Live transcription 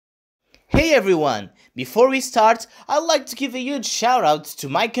Hey everyone! Before we start, I'd like to give a huge shout out to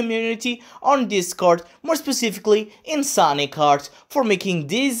my community on Discord, more specifically in Sonic Art, for making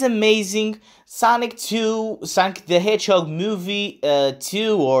these amazing Sonic the Hedgehog movie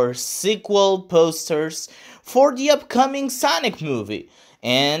 2 or sequel posters for the upcoming Sonic movie.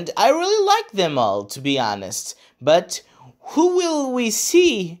 And I really like them all, to be honest. But who will we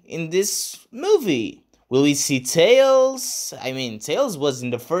see in this movie? Will we see Tails? I mean, Tails was in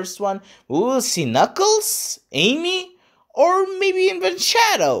the first one. Will we see Knuckles? Amy? Or maybe even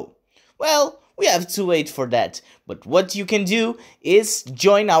Shadow? Well, we have to wait for that. But what you can do is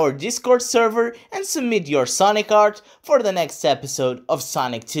join our Discord server and submit your Sonic art for the next episode of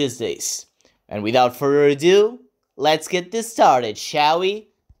Sonic Tuesdays. And without further ado, let's get this started, shall we?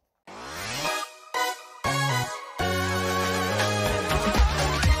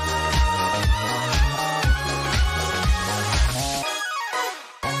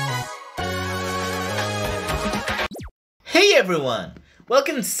 Hey everyone!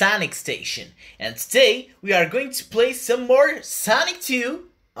 Welcome to Sonic Station, and today we are going to play some more Sonic 2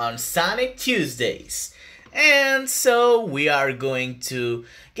 on Sonic Tuesdays. And so we are going to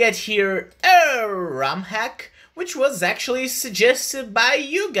get here a ROM hack, which was actually suggested by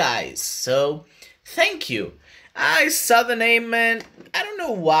you guys, so thank you. I saw the name and I don't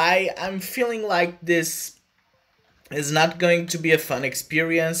know why, I'm feeling like this is not going to be a fun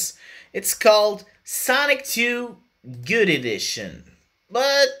experience. It's called Sonic 2 Good Edition.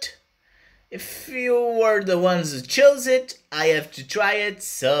 But if you were the ones who chose it, I have to try it,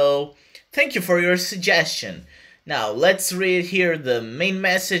 so thank you for your suggestion. Now let's read here the main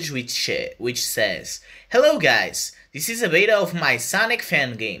message which says, "Hello guys, this is a beta of my Sonic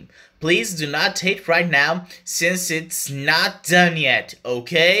fan game. Please do not hate right now since it's not done yet,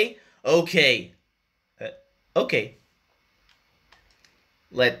 okay? Okay. Okay.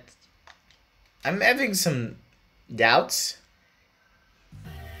 I'm having some doubts.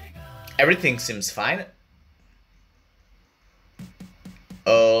 Everything seems fine.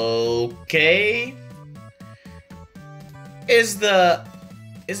 Okay. Is the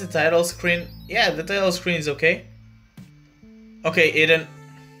title screen? Yeah, the title screen is okay. Okay, Eden.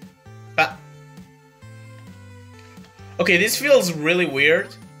 Okay, this feels really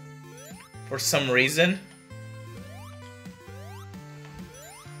weird for some reason.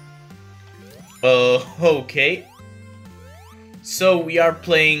 Okay. So we are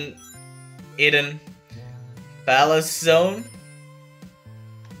playing Eden Palace Zone.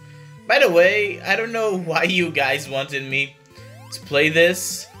 By the way, I don't know why you guys wanted me to play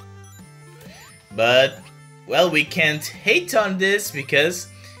this, but well, we can't hate on this because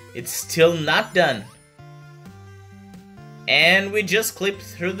it's still not done. And we just clipped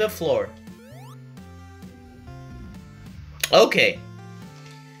through the floor. Okay.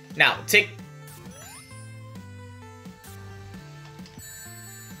 Now,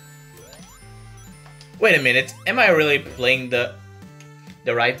 wait a minute, am I really playing the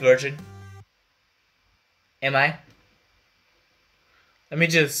right version? Am I? Let me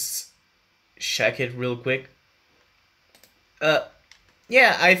just check it real quick.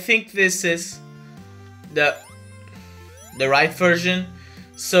 Yeah, I think this is the right version.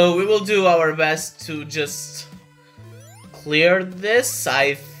 So we will do our best to just clear this,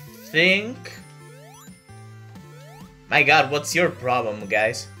 I think. My god, what's your problem,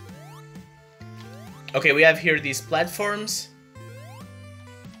 guys? Okay, we have here these platforms.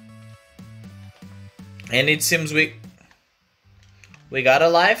 And it seems we got a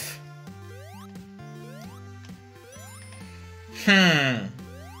life.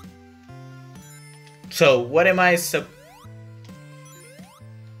 So, what am I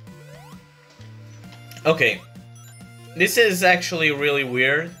Okay. This is actually really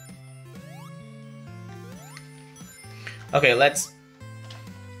weird. Okay, let's...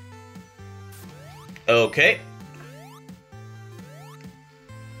 Okay.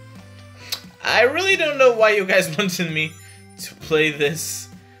 I really don't know why you guys wanted me to play this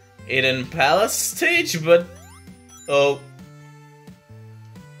Eden Palace stage, but...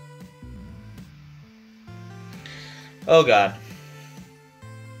 Oh god.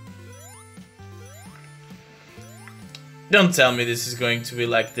 Don't tell me this is going to be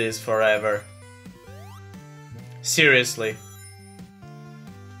like this forever. Seriously.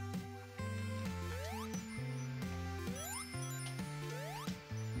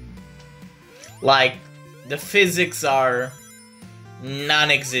 Like, the physics are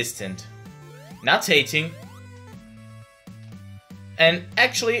non-existent. Not hating. And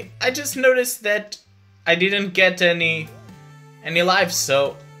actually, I just noticed that I didn't get any lives,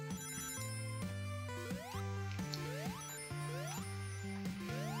 so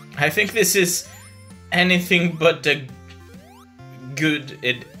I think this is anything but a good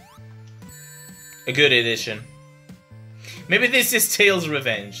edition. Maybe this is Tails'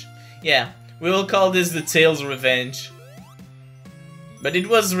 Revenge. Yeah, we will call this the Tails' Revenge. But it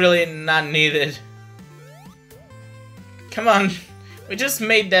was really not needed. Come on, we just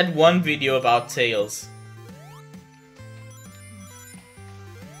made that one video about Tails.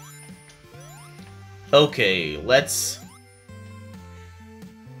 Okay, let's...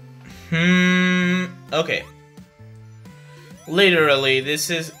 okay. Literally, this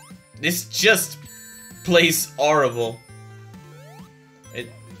just plays horrible.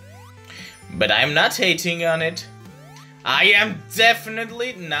 But I'm not hating on it. I am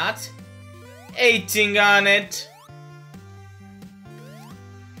definitely not hating on it.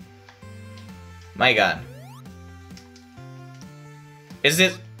 My god. Is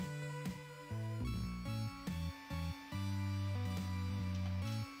it...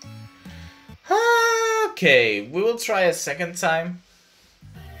 Okay, we will try a second time.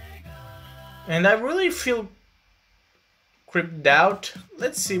 And I really feel creeped out.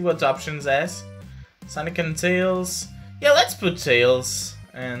 Let's see what options has. Sonic and Tails. Yeah, let's put Tails.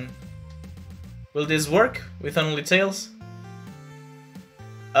 And will this work with only Tails?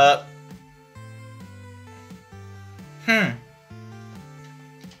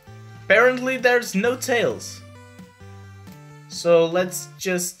 Apparently there's no Tails. So let's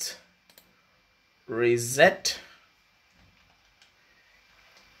just reset.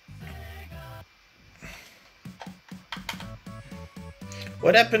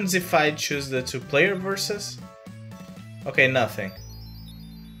 What happens if I choose the 2-player versus? Okay, nothing.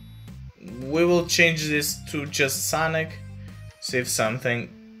 We will change this to just Sonic. See if something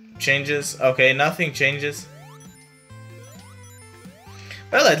changes. Okay, nothing changes.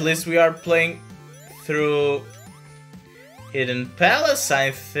 Well, at least we are playing through Hidden Palace,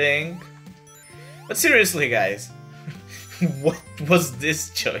 I think. But seriously, guys, what was this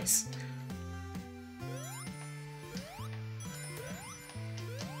choice?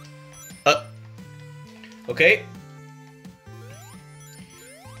 Okay.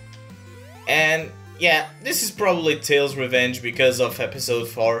 And yeah, this is probably Tails' Revenge because of episode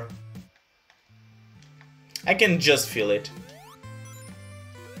 4. I can just feel it.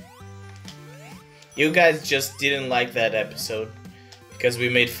 You guys just didn't like that episode because we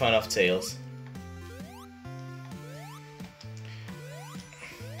made fun of Tails.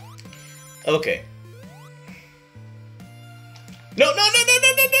 Okay.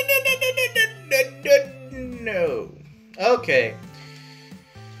 No. Okay.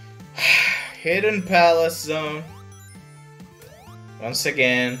 Hidden Palace Zone. Once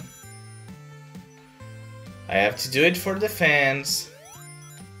again. I have to do it for the fans.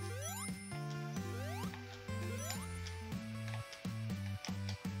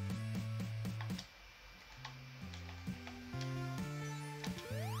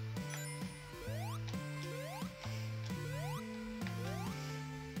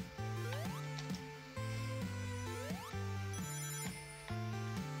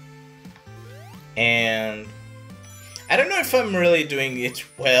 And I don't know if I'm really doing it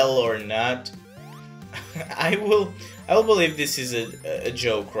well or not. I will believe this is a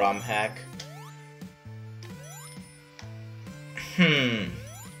joke ROM hack.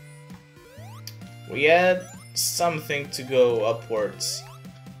 We had something to go upwards.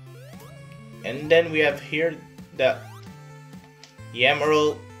 And then we have here the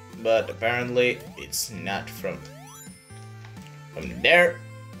emerald, but apparently it's not from there.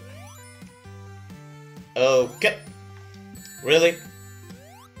 Okay. Really?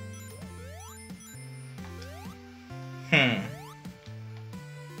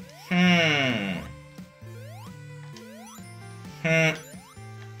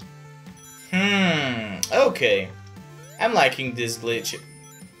 Okay. I'm liking this glitch.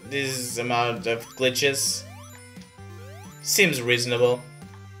 This amount of glitches. Seems reasonable.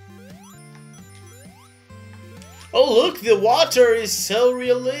 Oh look, the water is so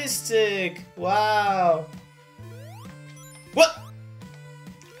realistic! Wow! What?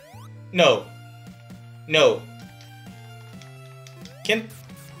 No. No. Can...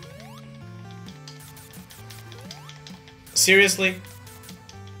 Seriously?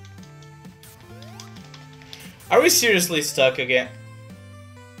 Are we seriously stuck again?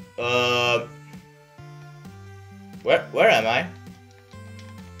 Where am I?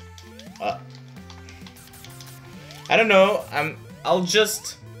 I don't know. I'll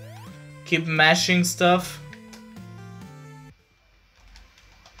just keep mashing stuff.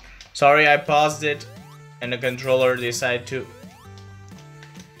 Sorry, I paused it, and the controller decided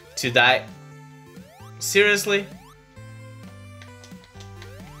to die. Seriously?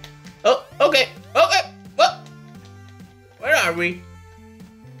 are we?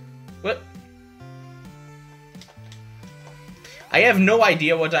 What? I have no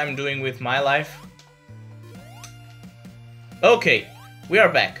idea what I'm doing with my life. Okay, we are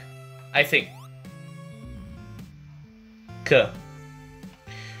back, I think.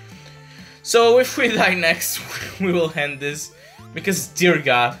 So if we die next, we will end this, because dear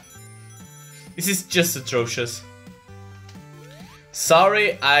God, this is just atrocious.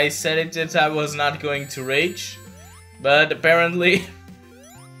 Sorry, I said it that I was not going to rage, but apparently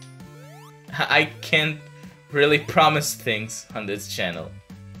I can't really promise things on this channel.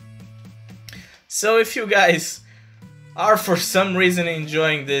 So if you guys are for some reason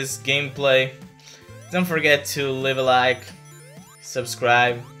enjoying this gameplay, don't forget to leave a like,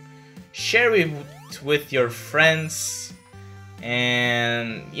 subscribe, share it with your friends,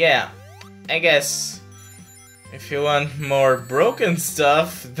 and yeah, I guess if you want more broken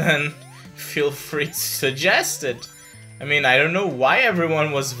stuff, then feel free to suggest it. I mean, I don't know why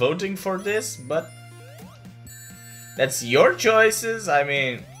everyone was voting for this, but that's your choices. I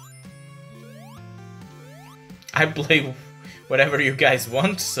mean, I play whatever you guys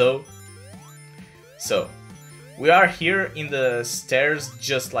want, so we are here in the stairs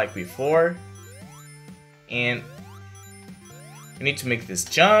just like before, and we need to make this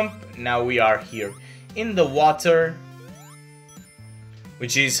jump. Now we are here in the water,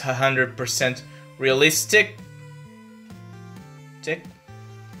 which is 100% realistic.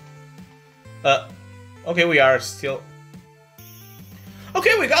 Okay, we are still...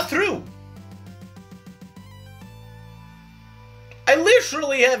 Okay, we got through! I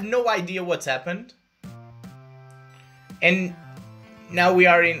literally have no idea what's happened. And now we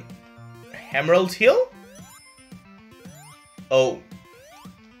are in Emerald Hill? Oh.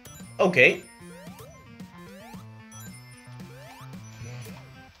 Okay.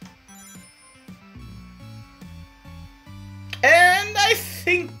 And I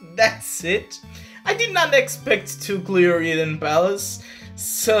think that's it. I did not expect to clear Eden Palace,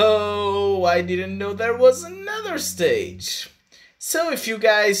 so I didn't know there was another stage. So if you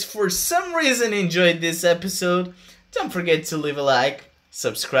guys for some reason enjoyed this episode, don't forget to leave a like,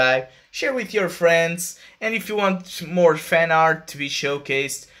 subscribe, share with your friends, and if you want more fan art to be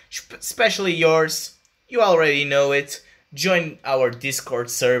showcased, especially yours, you already know it, join our Discord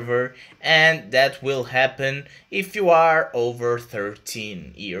server, and that will happen if you are over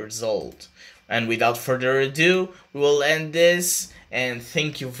 13 years old. And without further ado, we will end this, and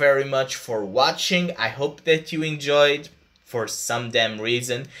thank you very much for watching. I hope that you enjoyed for some damn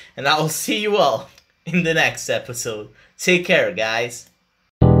reason, and I will see you all in the next episode. Take care, guys.